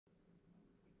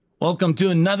Welcome to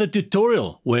another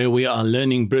tutorial where we are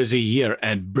learning Brizy here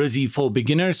at Brizy for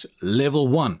Beginners Level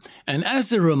 1. And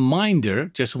as a reminder,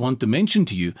 just want to mention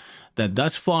to you that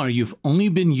thus far you've only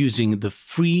been using the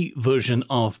free version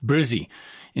of Brizy.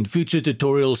 In future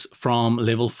tutorials from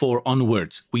Level 4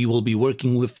 onwards, we will be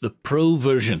working with the Pro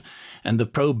version, and the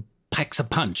Pro packs a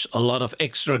punch, a lot of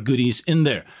extra goodies in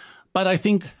there. But I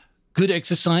think good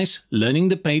exercise, learning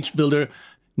the page builder,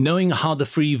 knowing how the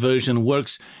free version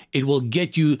works, it will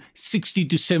get you 60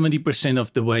 to 70%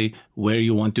 of the way where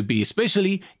you want to be,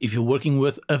 especially if you're working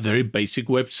with a very basic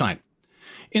website.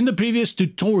 In the previous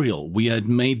tutorial, we had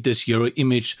made this hero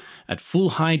image at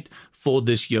full height for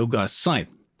this yoga site.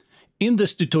 In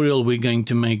this tutorial, we're going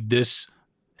to make this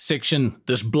section,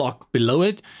 this block below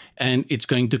it, and it's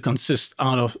going to consist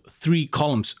out of 3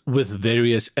 columns with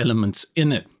various elements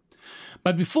in it.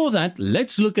 But before that,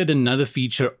 let's look at another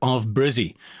feature of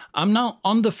Brizy. I'm now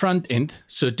on the front end,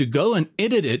 so to go and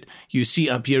edit it, you see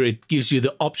up here it gives you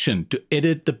the option to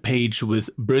edit the page with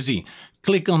Brizy.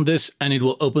 Click on this and it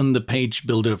will open the page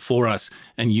builder for us,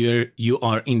 and here you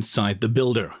are inside the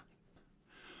builder.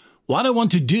 What I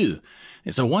want to do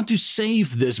is I want to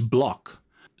save this block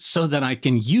so that I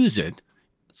can use it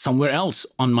somewhere else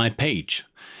on my page.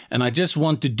 And I just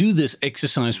want to do this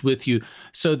exercise with you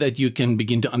so that you can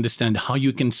begin to understand how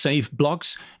you can save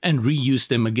blocks and reuse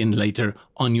them again later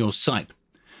on your site.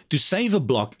 To save a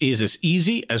block is as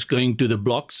easy as going to the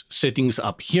blocks settings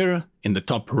up here in the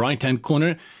top right hand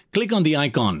corner. Click on the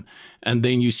icon and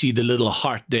then you see the little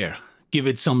heart there. Give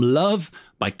it some love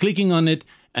by clicking on it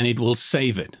and it will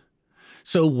save it.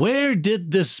 So where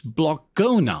did this block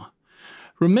go now?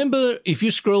 Remember, if you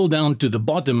scroll down to the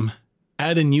bottom,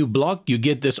 add a new block, you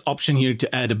get this option here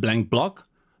to add a blank block.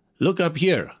 Look up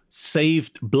here,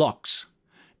 saved blocks.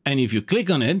 And if you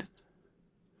click on it,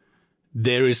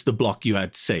 there is the block you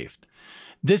had saved.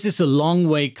 This is a long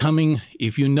way coming.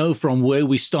 If you know from where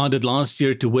we started last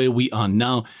year to where we are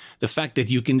now, the fact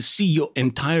that you can see your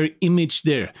entire image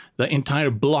there, the entire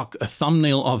block, a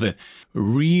thumbnail of it,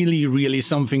 really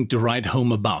something to write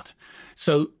home about.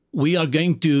 So we are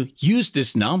going to use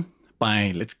this now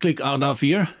by, let's click out of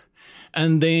here.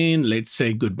 And then let's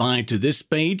say goodbye to this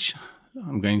page.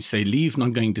 I'm going to say leave,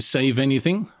 not going to save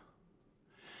anything.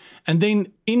 And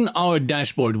then in our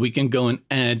dashboard, we can go and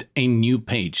add a new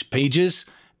page. Pages,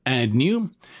 add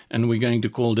new, and we're going to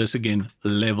call this again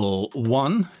level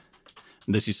 1.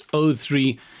 This is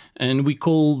 03, and we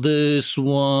call this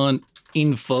one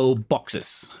info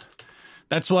boxes.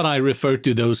 That's what I refer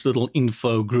to those little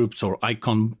info groups or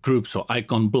icon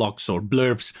blocks or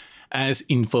blurbs as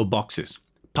info boxes.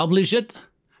 Publish it,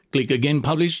 click again,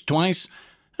 publish twice,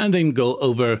 and then go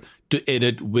over to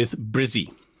edit with Brizy.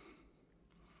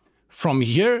 From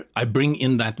here, I bring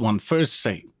in that one first,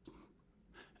 say,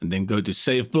 and then go to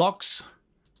save blocks,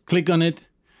 click on it,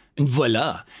 and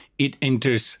voila, it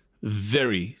enters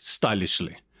very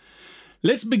stylishly.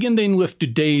 Let's begin then with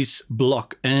today's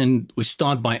block, and we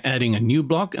start by adding a new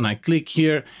block, and I click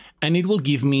here, and it will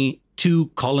give me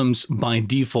 2 columns by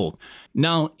default.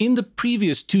 Now, in the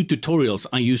previous 2 tutorials,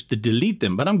 I used to delete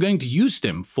them, but I'm going to use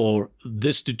them for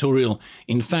this tutorial.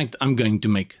 In fact, I'm going to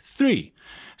make 3.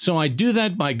 So I do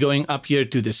that by going up here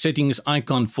to the settings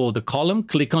icon for the column,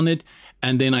 click on it,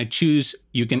 and then I choose,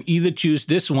 you can either choose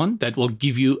this one that will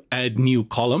give you add new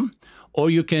column,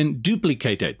 or you can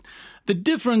duplicate it. The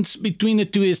difference between the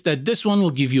two is that this one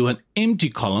will give you an empty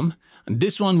column, and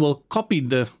this one will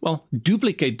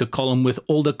duplicate the column with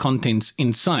all the contents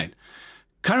inside.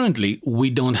 Currently,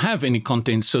 we don't have any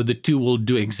contents, so the two will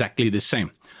do exactly the same.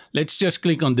 Let's just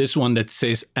click on this one that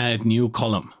says add new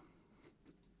column.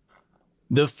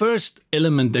 The first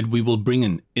element that we will bring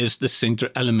in is the center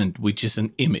element, which is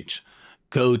an image.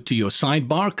 Go to your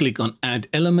sidebar, click on add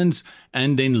elements,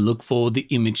 and then look for the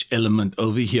image element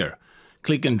over here.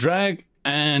 Click and drag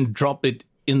and drop it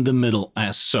in the middle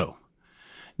as so.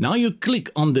 Now you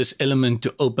click on this element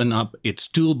to open up its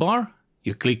toolbar.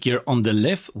 You click here on the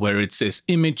left where it says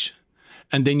image,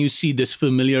 and then you see this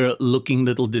familiar looking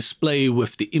little display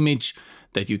with the image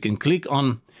that you can click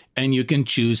on, and you can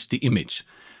choose the image.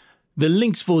 The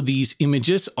links for these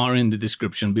images are in the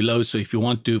description below, so if you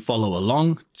want to follow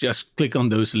along, just click on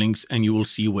those links and you will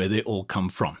see where they all come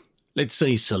from. Let's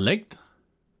say select,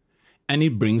 and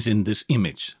it brings in this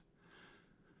image.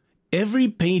 Every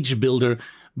page builder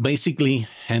basically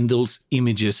handles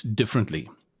images differently.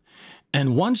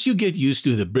 And once you get used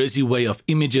to the Brizy way of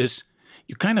images,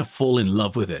 you kind of fall in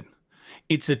love with it.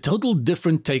 It's a total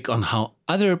different take on how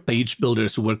other page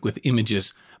builders work with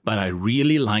images, but I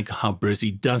really like how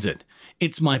Brizy does it.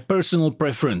 It's my personal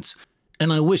preference,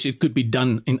 and I wish it could be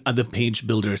done in other page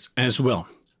builders as well.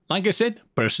 Like I said,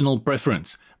 personal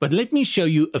preference. But let me show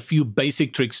you a few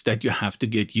basic tricks that you have to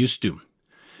get used to.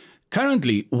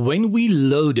 Currently, when we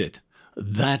loaded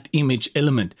that image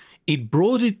element, it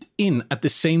brought it in at the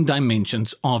same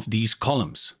dimensions of these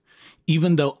columns.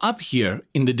 Even though up here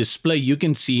in the display, you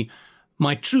can see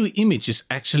my true image is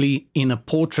actually in a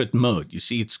portrait mode. You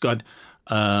see, it's got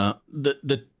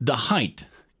the height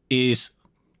is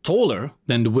taller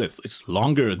than the width. It's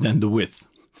longer than the width.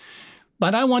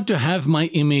 But I want to have my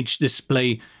image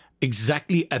display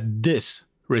exactly at this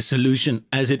resolution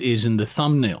as it is in the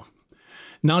thumbnail.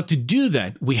 Now to do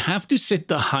that, we have to set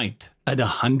the height at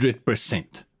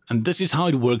 100%. And this is how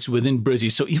it works within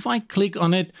Brizy. So if I click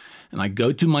on it and I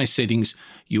go to my settings,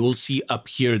 you will see up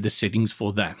here the settings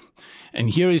for that.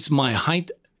 And here is my height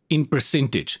in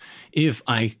percentage. If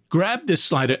I grab this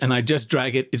slider and I just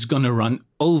drag it, it's going to run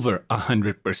over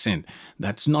 100%.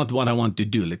 That's not what I want to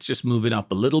do. Let's just move it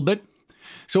up a little bit.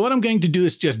 So what I'm going to do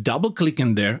is just double click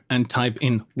in there and type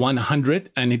in 100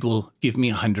 and it will give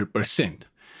me 100%.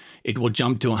 It will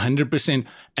jump to 100%.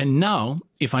 And now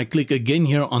if I click again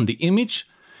here on the image,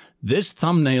 this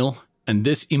thumbnail and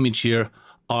this image here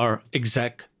are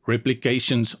exact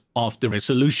replications of the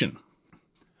resolution.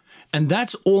 And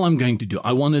that's all I'm going to do.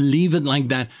 I want to leave it like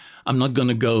that. I'm not going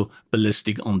to go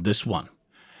ballistic on this one.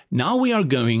 Now we are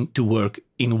going to work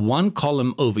in one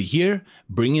column over here,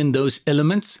 bring in those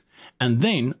elements. And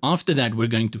then after that, we're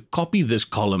going to copy this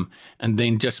column and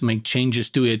then just make changes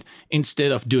to it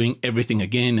instead of doing everything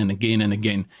again and again and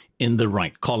again in the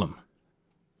right column.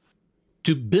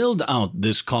 To build out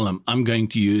this column, I'm going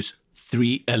to use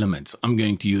 3 elements. I'm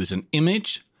going to use an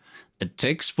image, a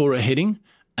text for a heading,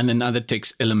 and another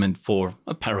text element for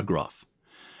a paragraph.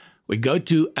 We go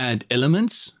to Add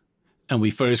Elements, and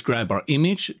we first grab our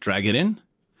image, drag it in.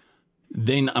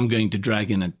 Then I'm going to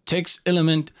drag in a text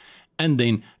element, and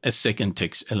then a second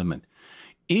text element.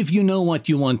 If you know what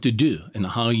you want to do and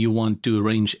how you want to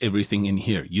arrange everything in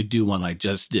here, you do what I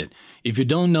just did. If you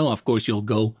don't know, of course, you'll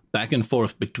go back and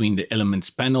forth between the elements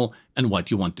panel and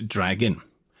what you want to drag in.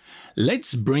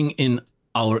 Let's bring in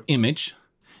our image,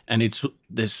 and it's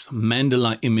this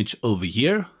mandala image over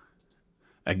here.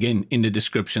 Again, in the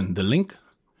description, the link.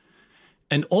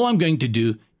 And all I'm going to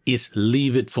do is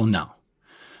leave it for now.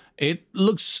 It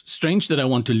looks strange that I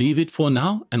want to leave it for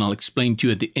now, and I'll explain to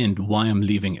you at the end why I'm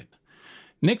leaving it.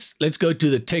 Next, let's go to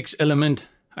the text element.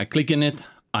 I click in it,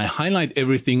 I highlight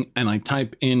everything, and I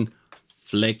type in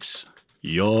flex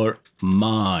your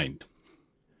mind.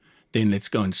 Then let's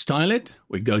go and style it.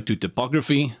 We go to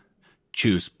typography,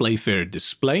 choose Playfair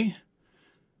Display.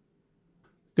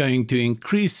 Going to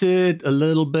increase it a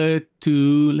little bit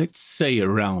to, let's say,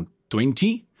 around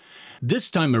 20.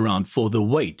 This time around, for the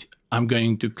weight, I'm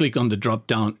going to click on the drop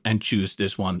down and choose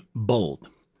this one, bold.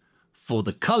 For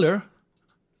the color,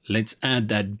 let's add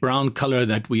that brown color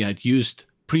that we had used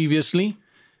previously,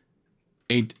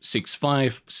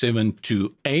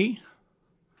 86572A.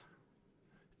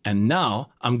 And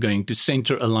now I'm going to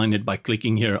center align it by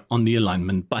clicking here on the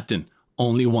alignment button,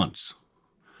 only once.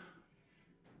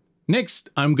 Next,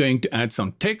 I'm going to add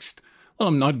some text. Well,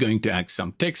 I'm not going to add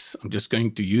some text. I'm just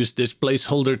going to use this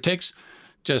placeholder text.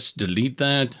 Just delete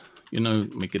that,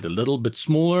 make it a little bit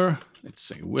smaller. Let's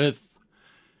say width.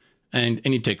 And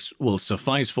any text will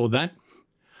suffice for that.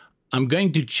 I'm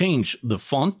going to change the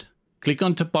font, click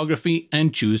on typography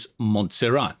and choose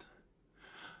Montserrat.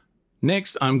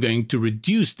 Next, I'm going to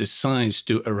reduce the size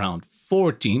to around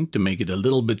 14 to make it a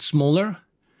little bit smaller.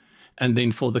 And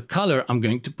then for the color, I'm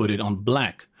going to put it on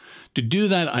black. To do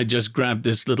that, I just grab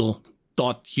this little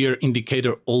dot here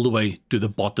indicator all the way to the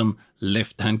bottom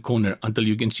left-hand corner until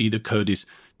you can see the code is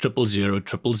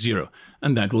 0000000,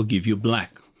 and that will give you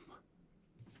black.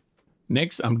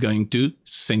 Next, I'm going to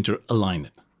center align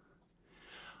it.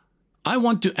 I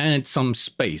want to add some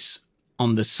space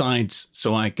on the sides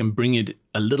so I can bring it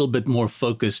a little bit more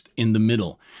focused in the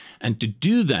middle. And to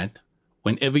do that,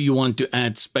 whenever you want to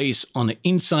add space on the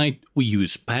inside, we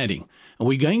use padding. And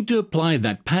we're going to apply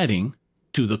that padding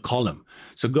to the column.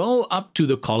 So go up to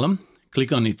the column,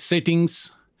 click on its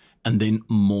settings, and then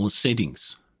more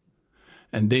settings.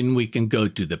 And then we can go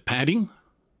to the padding.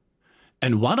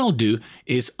 And what I'll do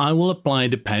is I will apply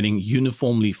the padding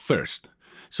uniformly first.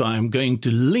 So I'm going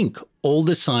to link all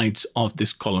the sides of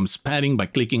this column's padding by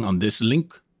clicking on this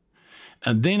link.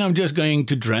 And then I'm just going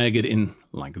to drag it in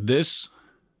like this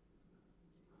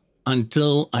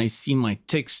until I see my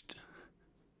text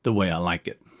the way I like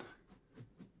it.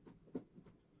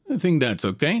 I think that's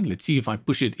okay. Let's see if I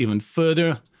push it even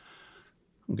further.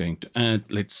 I'm going to add,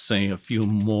 let's say, a few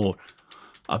more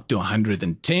up to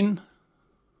 110.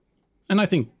 And I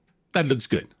think that looks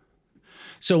good.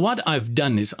 So what I've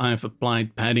done is I've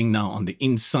applied padding now on the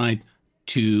inside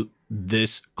to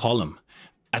this column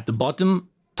at the bottom,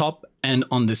 top, and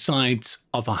on the sides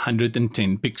of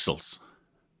 110 pixels.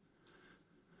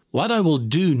 What I will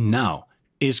do now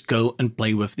is go and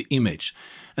play with the image.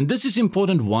 And this is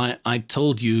important why I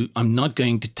told you I'm not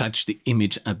going to touch the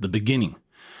image at the beginning.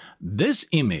 This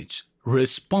image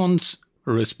responds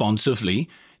responsively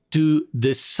to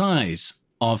the size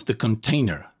of the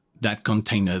container, that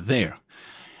container there.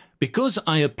 Because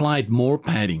I applied more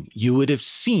padding, you would have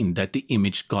seen that the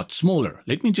image got smaller.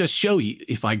 Let me just show you.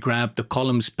 If I grab the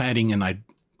columns padding and I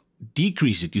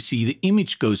decrease it, you see the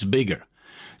image goes bigger.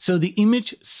 So the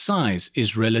image size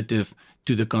is relative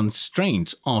to the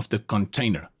constraints of the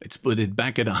container. Let's put it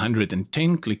back at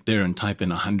 110. Click there and type in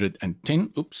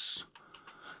 110. Oops.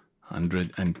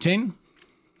 110.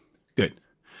 Good.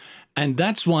 And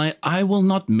that's why I will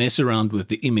not mess around with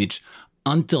the image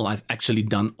until I've actually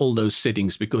done all those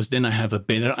settings, because then I have a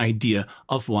better idea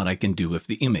of what I can do with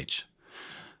the image.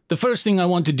 The first thing I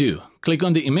want to do, click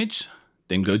on the image,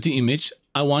 then go to image.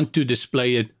 I want to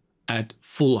display it at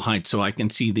full height so I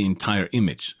can see the entire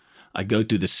image. I go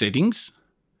to the settings,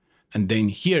 and then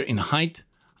here in height,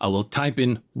 I will type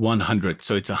in 100,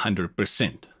 so it's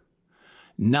 100%.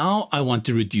 Now I want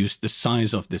to reduce the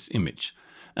size of this image,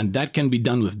 and that can be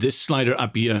done with this slider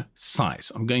up here,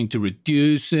 size. I'm going to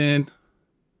reduce it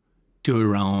to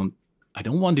around, I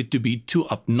don't want it to be too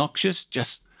obnoxious,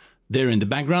 just there in the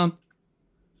background.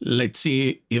 Let's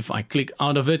see if I click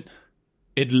out of it,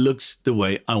 it looks the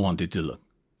way I want it to look.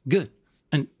 Good.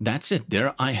 And that's it.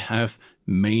 There I have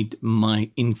made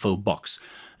my info box,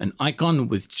 an icon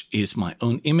which is my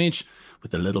own image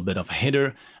with a little bit of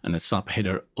header and a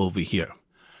subheader over here.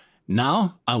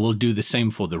 Now I will do the same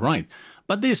for the right,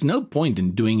 but there's no point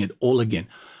in doing it all again.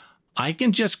 I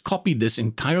can just copy this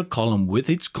entire column with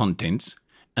its contents,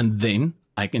 and then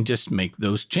I can just make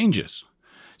those changes.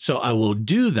 So I will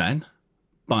do that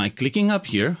by clicking up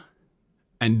here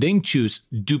and then choose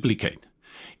duplicate.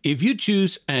 If you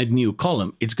choose add new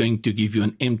column, it's going to give you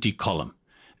an empty column,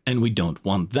 and we don't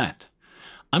want that.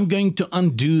 I'm going to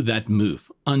undo that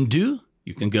move. Undo,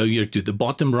 you can go here to the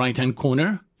bottom right-hand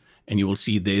corner, and you will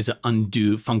see there's an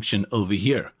undo function over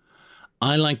here.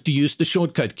 I like to use the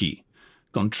shortcut key.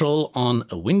 Control on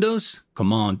a Windows,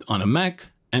 Command on a Mac,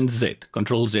 and Z,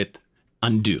 Control Z,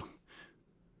 undo.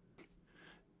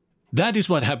 That is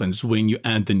what happens when you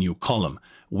add the new column.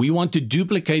 We want to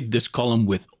duplicate this column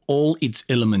with all its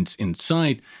elements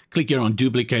inside. Click here on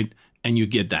duplicate and you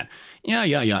get that.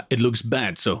 Yeah, it looks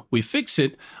bad. So we fix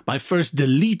it by first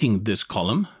deleting this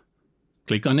column.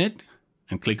 Click on it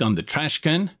and click on the trash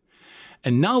can.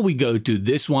 And now we go to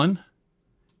this one,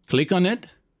 click on it,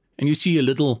 and you see a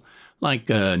little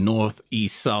like a north,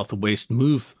 east, south, west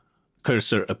move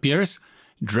cursor appears.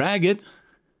 Drag it.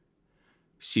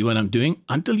 See what I'm doing?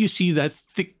 Until you see that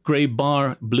thick gray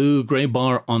bar, blue gray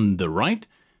bar on the right,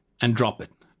 and drop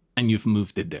it. And you've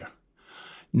moved it there.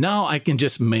 Now I can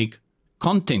just make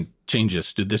content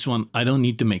changes to this one. I don't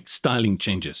need to make styling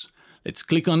changes. Let's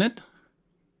click on it.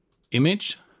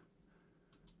 Image.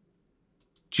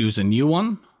 Choose a new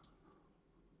one.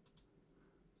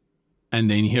 And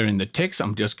then here in the text,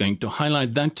 I'm just going to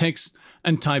highlight that text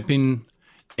and type in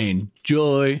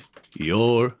enjoy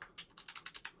your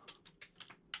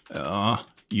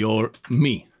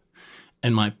me.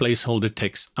 And my placeholder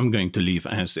text, I'm going to leave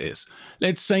as is.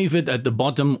 Let's save it at the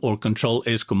bottom or Control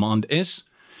S, Command S,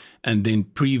 and then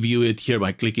preview it here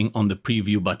by clicking on the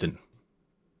preview button.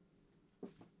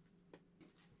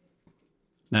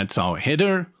 That's our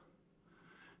header.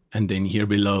 And then here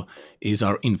below is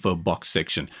our info box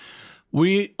section.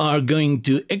 We are going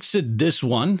to exit this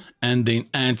one and then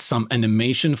add some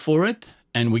animation for it.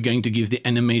 And we're going to give the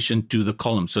animation to the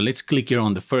column. So let's click here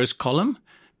on the first column,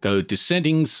 go to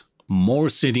settings, more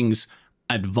settings,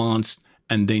 advanced,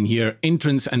 and then here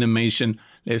entrance animation.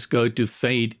 Let's go to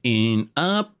fade in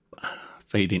up.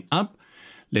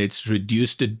 Let's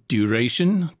reduce the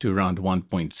duration to around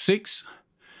 1.6.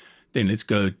 Then let's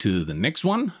go to the next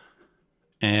one.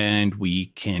 And we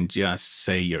can just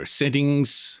say your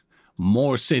settings,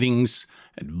 more settings,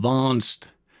 advanced,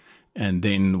 and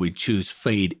then we choose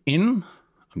fade in.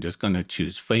 I'm just going to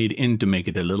choose fade in to make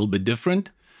it a little bit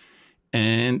different.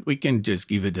 And we can just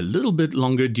give it a little bit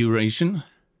longer duration.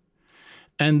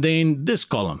 And then this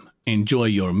column, enjoy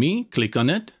your me, click on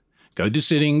it, go to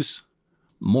settings,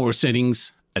 more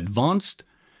settings, advanced,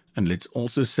 and let's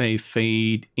also say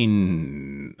fade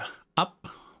in up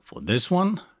for this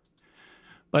one.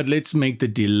 But let's make the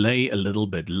delay a little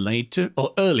bit later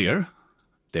or earlier.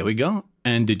 There we go.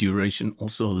 And the duration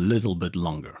also a little bit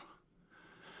longer.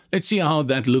 Let's see how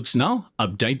that looks now.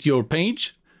 Update your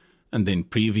page and then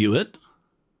preview it.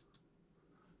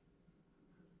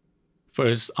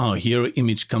 First, our hero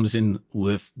image comes in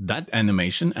with that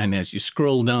animation, and as you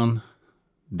scroll down,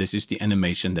 this is the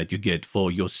animation that you get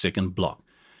for your second block.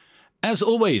 As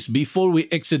always, before we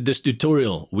exit this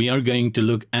tutorial, we are going to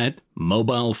look at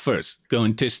mobile first. Go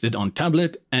and test it on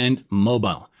tablet and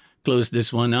mobile. Close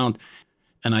this one out,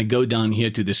 and I go down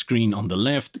here to the screen on the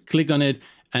left, click on it,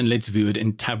 and let's view it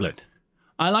in tablet.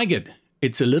 I like it.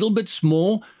 It's a little bit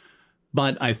small,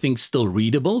 but I think still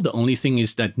readable. The only thing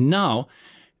is that now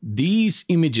these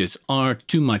images are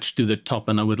too much to the top,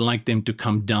 and I would like them to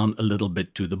come down a little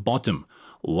bit to the bottom.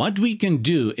 What we can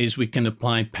do is we can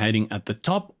apply padding at the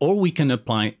top, or we can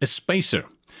apply a spacer.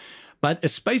 But a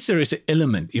spacer is an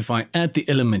element. If I add the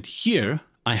element here,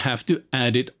 I have to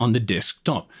add it on the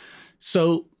desktop.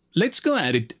 So let's go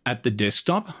at it at the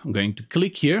desktop. I'm going to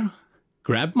click here,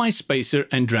 grab my spacer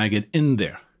and drag it in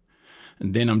there.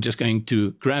 And then I'm just going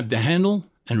to grab the handle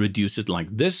and reduce it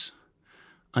like this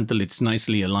until it's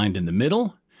nicely aligned in the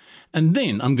middle. And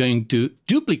then I'm going to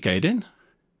duplicate it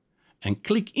and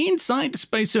click inside the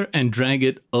spacer and drag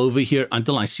it over here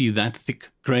until I see that thick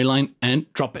gray line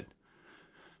and drop it.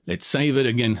 Let's save it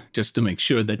again just to make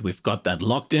sure that we've got that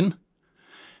locked in.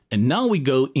 And now we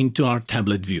go into our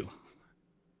tablet view.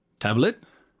 Tablet.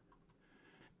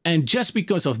 And just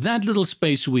because of that little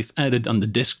space we've added on the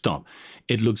desktop,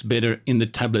 it looks better in the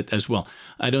tablet as well.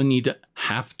 I don't need to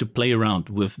have to play around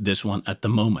with this one at the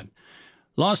moment.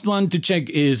 Last one to check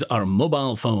is our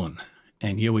mobile phone.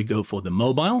 And here we go for the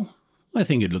mobile. I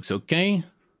think it looks okay.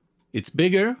 It's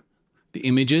bigger, the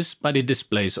images, but it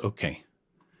displays okay.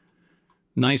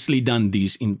 Nicely done,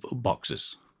 these info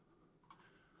boxes.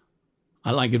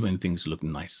 I like it when things look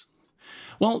nice.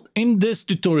 Well, in this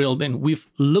tutorial then, we've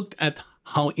looked at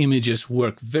how images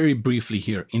work very briefly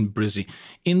here in Brizy.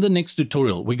 In the next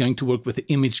tutorial, we're going to work with the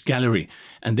image gallery,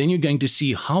 and then you're going to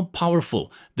see how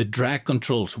powerful the drag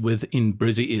controls within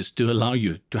Brizy is to allow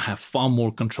you to have far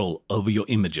more control over your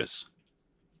images.